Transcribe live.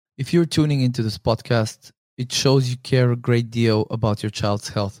If you're tuning into this podcast, it shows you care a great deal about your child's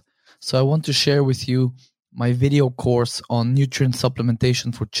health. So I want to share with you my video course on nutrient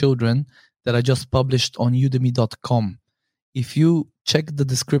supplementation for children that I just published on udemy.com. If you check the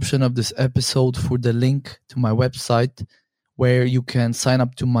description of this episode for the link to my website where you can sign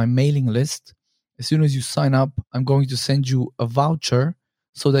up to my mailing list, as soon as you sign up, I'm going to send you a voucher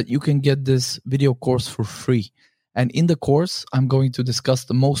so that you can get this video course for free. And in the course, I'm going to discuss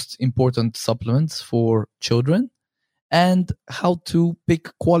the most important supplements for children and how to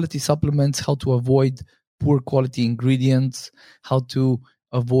pick quality supplements, how to avoid poor quality ingredients, how to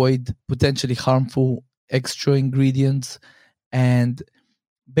avoid potentially harmful extra ingredients, and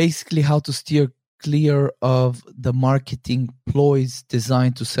basically how to steer clear of the marketing ploys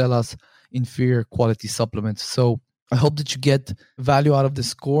designed to sell us inferior quality supplements. So I hope that you get value out of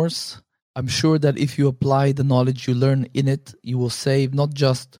this course. I'm sure that if you apply the knowledge you learn in it, you will save not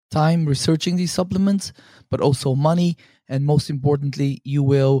just time researching these supplements, but also money. And most importantly, you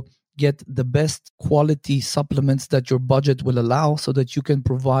will get the best quality supplements that your budget will allow so that you can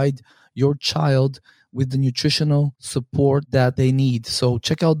provide your child with the nutritional support that they need. So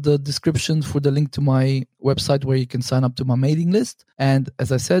check out the description for the link to my website where you can sign up to my mailing list. And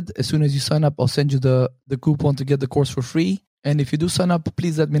as I said, as soon as you sign up, I'll send you the coupon to get the course for free. And if you do sign up,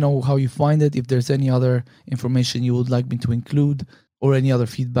 please let me know how you find it. If there's any other information you would like me to include or any other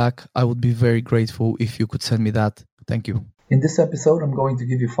feedback, I would be very grateful if you could send me that. Thank you. In this episode, I'm going to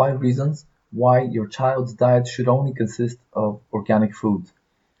give you 5 reasons why your child's diet should only consist of organic foods.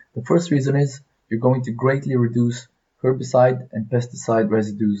 The first reason is you're going to greatly reduce herbicide and pesticide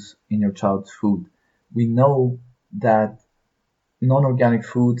residues in your child's food. We know that non-organic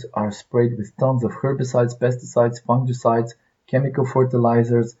foods are sprayed with tons of herbicides, pesticides, fungicides, chemical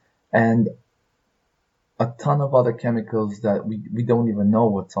fertilizers, and a ton of other chemicals that we don't even know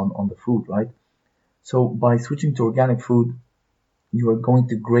what's on the food, right? So by switching to organic food, you are going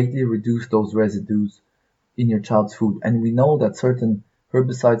to greatly reduce those residues in your child's food. And we know that certain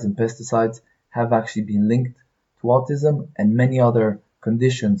herbicides and pesticides have actually been linked to autism and many other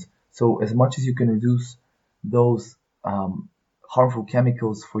conditions. So as much as you can reduce those harmful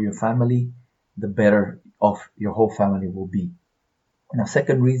chemicals for your family, the better off your whole family will be. Now,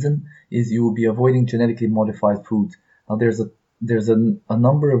 second reason is you will be avoiding genetically modified foods. Now, there's a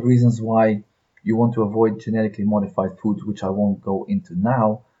number of reasons why you want to avoid genetically modified foods, which I won't go into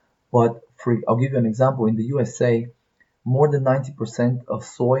now. But I'll give you an example. In the USA, more than 90% of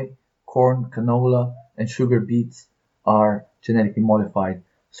soy, corn, canola, and sugar beets are genetically modified.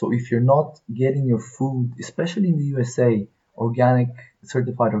 So if you're not getting your food, especially in the USA, organic,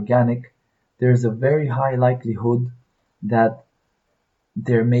 certified organic, there's a very high likelihood that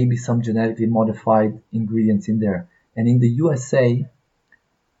there may be some genetically modified ingredients in there. And in the USA,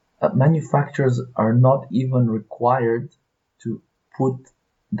 manufacturers are not even required to put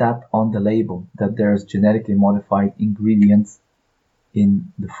that on the label, that there's genetically modified ingredients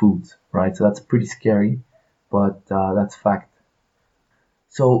in the foods, right? So that's pretty scary, but that's fact.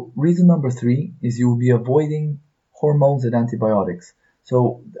 So reason number 3 is you will be avoiding hormones and antibiotics.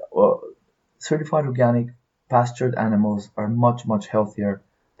 So certified organic pastured animals are much, much healthier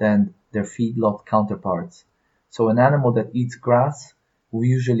than their feedlot counterparts. So an animal that eats grass will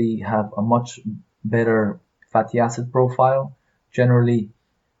usually have a much better fatty acid profile. Generally,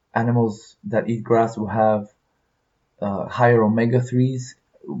 animals that eat grass will have higher omega-3s,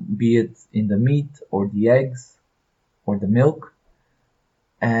 be it in the meat or the eggs or the milk,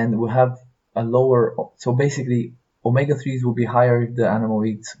 and will have a lower, so basically omega-3s will be higher if the animal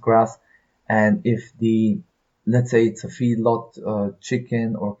eats grass, and if let's say it's a feedlot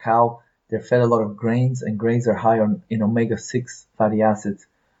chicken or cow, they're fed a lot of grains, and grains are high in omega-6 fatty acids.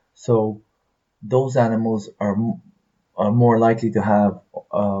 So those animals are more likely to have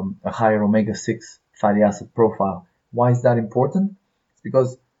a higher omega-6 fatty acid profile. Why is that important? It's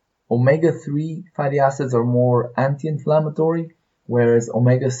because omega-3 fatty acids are more anti-inflammatory, whereas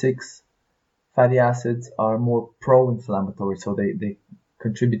omega-6 fatty acids are more pro-inflammatory, so they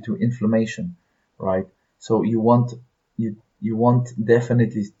contribute to inflammation, right? So you want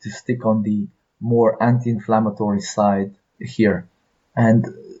definitely to stick on the more anti-inflammatory side here. And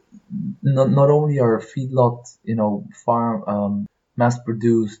not only are feedlot, farm,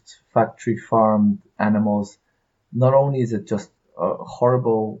 mass-produced, factory-farmed animals, not only is it just a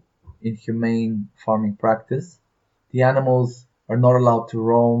horrible, inhumane farming practice, the animals are not allowed to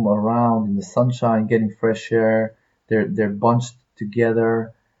roam around in the sunshine, getting fresh air. They're bunched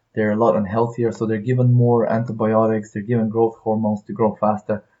together. They're a lot unhealthier, so they're given more antibiotics. They're given growth hormones to grow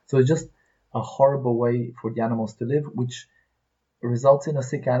faster. So it's just a horrible way for the animals to live, which results in a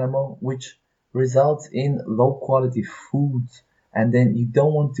sick animal, which results in low quality foods, and then you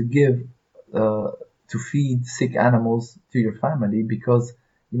don't want to give to feed sick animals to your family, because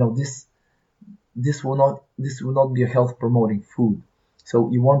this will not be a health promoting food. So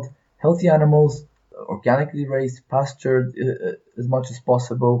you want healthy animals, organically raised, pastured as much as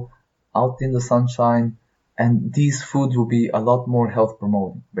possible, out in the sunshine, and these foods will be a lot more health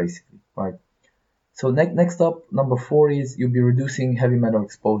promoting, basically, right? So next up, number 4 is you'll be reducing heavy metal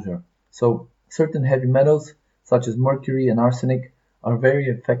exposure. So certain heavy metals, such as mercury and arsenic, are very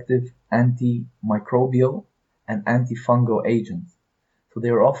effective antimicrobial and antifungal agents. So they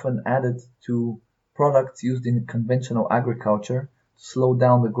are often added to products used in conventional agriculture to slow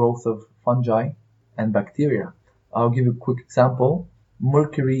down the growth of fungi and bacteria. I'll give you a quick example.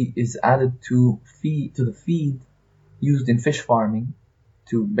 Mercury is added to the feed used in fish farming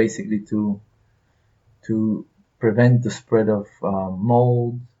to basically to prevent the spread of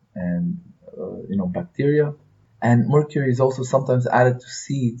mold and bacteria. And mercury is also sometimes added to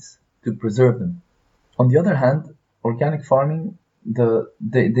seeds to preserve them. On the other hand, organic farming,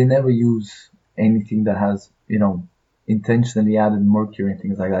 they never use anything that has intentionally added mercury and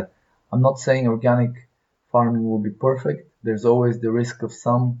things like that. I'm not saying organic farming will be perfect. There's always the risk of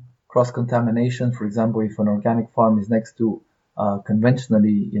some cross contamination. For example, if an organic farm is next to a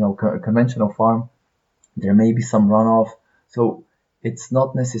conventional farm, there may be some runoff. So it's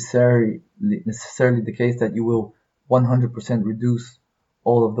not necessarily the case that you will 100% reduce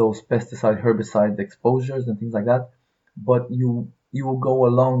all of those pesticide, herbicide exposures and things like that, but you will go a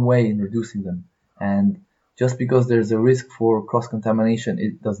long way in reducing them. And just because there's a risk for cross contamination,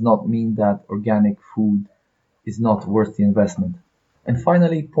 it does not mean that organic food is not worth the investment. And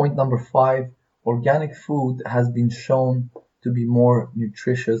finally, point number 5, organic food has been shown to be more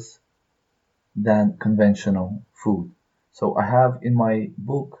nutritious than conventional food. So I have in my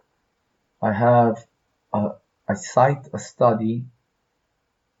book, I cite a study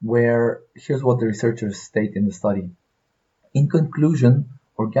where here's what the researchers state in the study. In conclusion,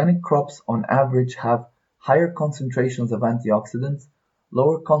 organic crops on average have higher concentrations of antioxidants,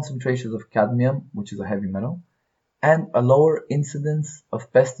 lower concentrations of cadmium, which is a heavy metal, and a lower incidence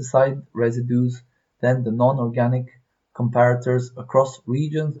of pesticide residues than the non-organic comparators across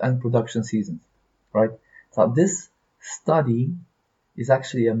regions and production seasons, right? So this study is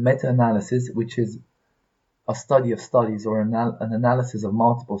actually a meta-analysis, which is a study of studies, or an analysis of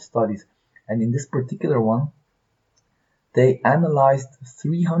multiple studies. And in this particular one, they analyzed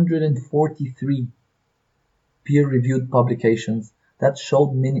 343 peer-reviewed publications that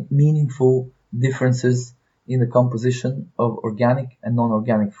showed meaningful differences in the composition of organic and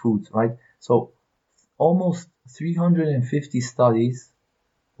non-organic foods, right? So almost 350 studies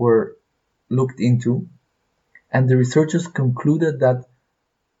were looked into, and the researchers concluded that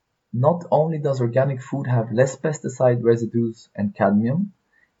not only does organic food have less pesticide residues and cadmium,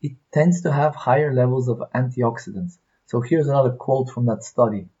 it tends to have higher levels of antioxidants. So here's another quote from that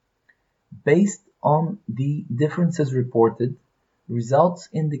study. Based on the differences reported, results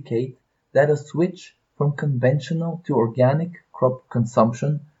indicate that a switch from conventional to organic crop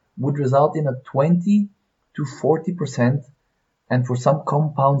consumption would result in a 20 to 40%, and for some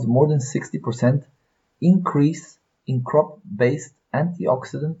compounds more than 60%, increase in crop-based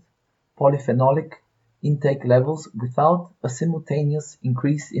antioxidant polyphenolic intake levels without a simultaneous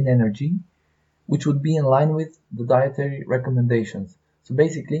increase in energy, which would be in line with the dietary recommendations. So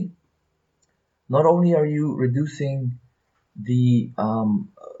basically, not only are you reducing the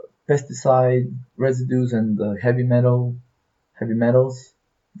pesticide residues and the heavy metals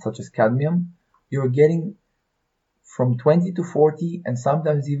such as cadmium, you're getting from 20 to 40 and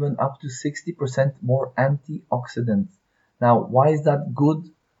sometimes even up to 60% more antioxidants. Now, why is that good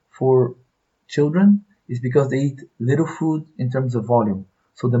for children? Is because they eat little food in terms of volume.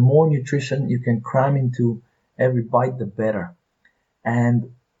 So the more nutrition you can cram into every bite, the better.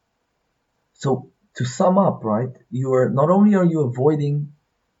 And so to sum up, right, not only are you avoiding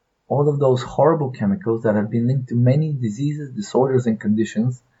all of those horrible chemicals that have been linked to many diseases, disorders, and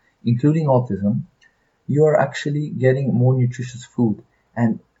conditions, including autism, you are actually getting more nutritious food.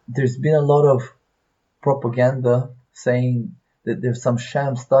 And there's been a lot of propaganda saying that there's some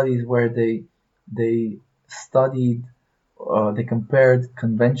sham studies where they compared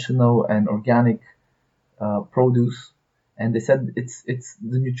conventional and organic produce, and they said it's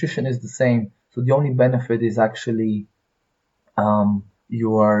the nutrition is the same. So the only benefit is actually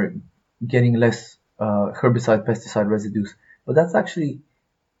you are getting less herbicide, pesticide residues. But that's actually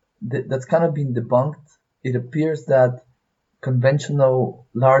that's kind of been debunked. It appears that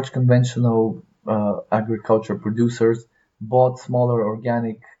large conventional agriculture producers, bought smaller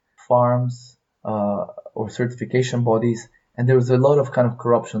organic farms or certification bodies, and there was a lot of kind of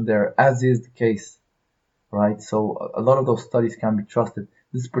corruption there, as is the case, right? So a lot of those studies can be trusted.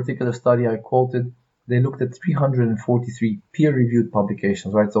 This particular study I quoted, they looked at 343 peer-reviewed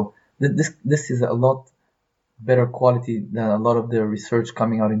publications, right? So this is a lot better quality than a lot of the research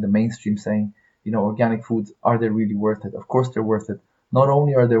coming out in the mainstream saying, organic foods, are they really worth it? Of course they're worth it. Not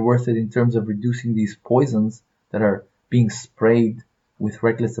only are they worth it in terms of reducing these poisons that are being sprayed with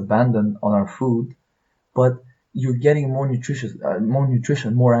reckless abandon on our food, but you're getting more nutrition,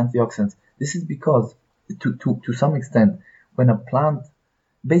 more antioxidants. This is because, to some extent, when a plant,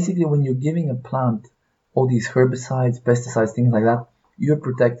 basically when you're giving a plant all these herbicides, pesticides, things like that, you're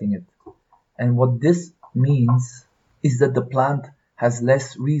protecting it. And what this means is that the plant has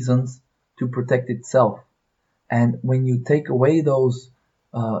less reasons to protect itself. And when you take away those,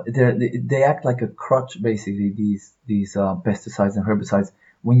 they act like a crutch, basically, these pesticides and herbicides.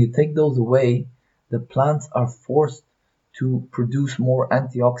 When you take those away, the plants are forced to produce more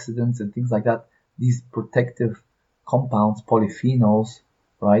antioxidants and things like that, these protective compounds, polyphenols,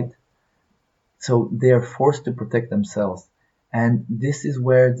 right? So they're forced to protect themselves. And this is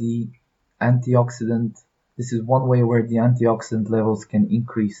where this is one way where the antioxidant levels can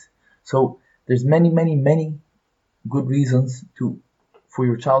increase. So there's many good reasons for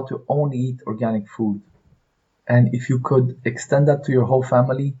your child to only eat organic food. And if you could extend that to your whole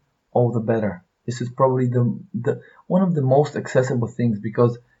family, all the better. This is probably the one of the most accessible things,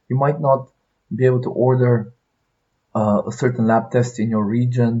 because you might not be able to order a certain lab test in your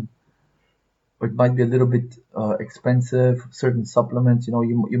region, or it might be a little bit expensive. Certain supplements,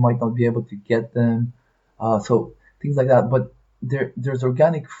 you might not be able to get them, so things like that. But there's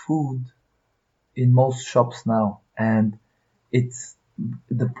organic food in most shops now, and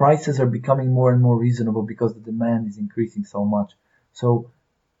the prices are becoming more and more reasonable because the demand is increasing so much. So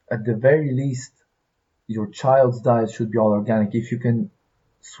at the very least, your child's diet should be all organic. If you can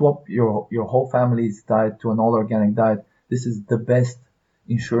swap your whole family's diet to an all organic diet, this is the best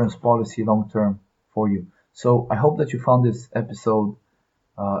insurance policy long term for you. So I hope that you found this episode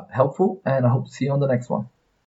helpful, and I hope to see you on the next one.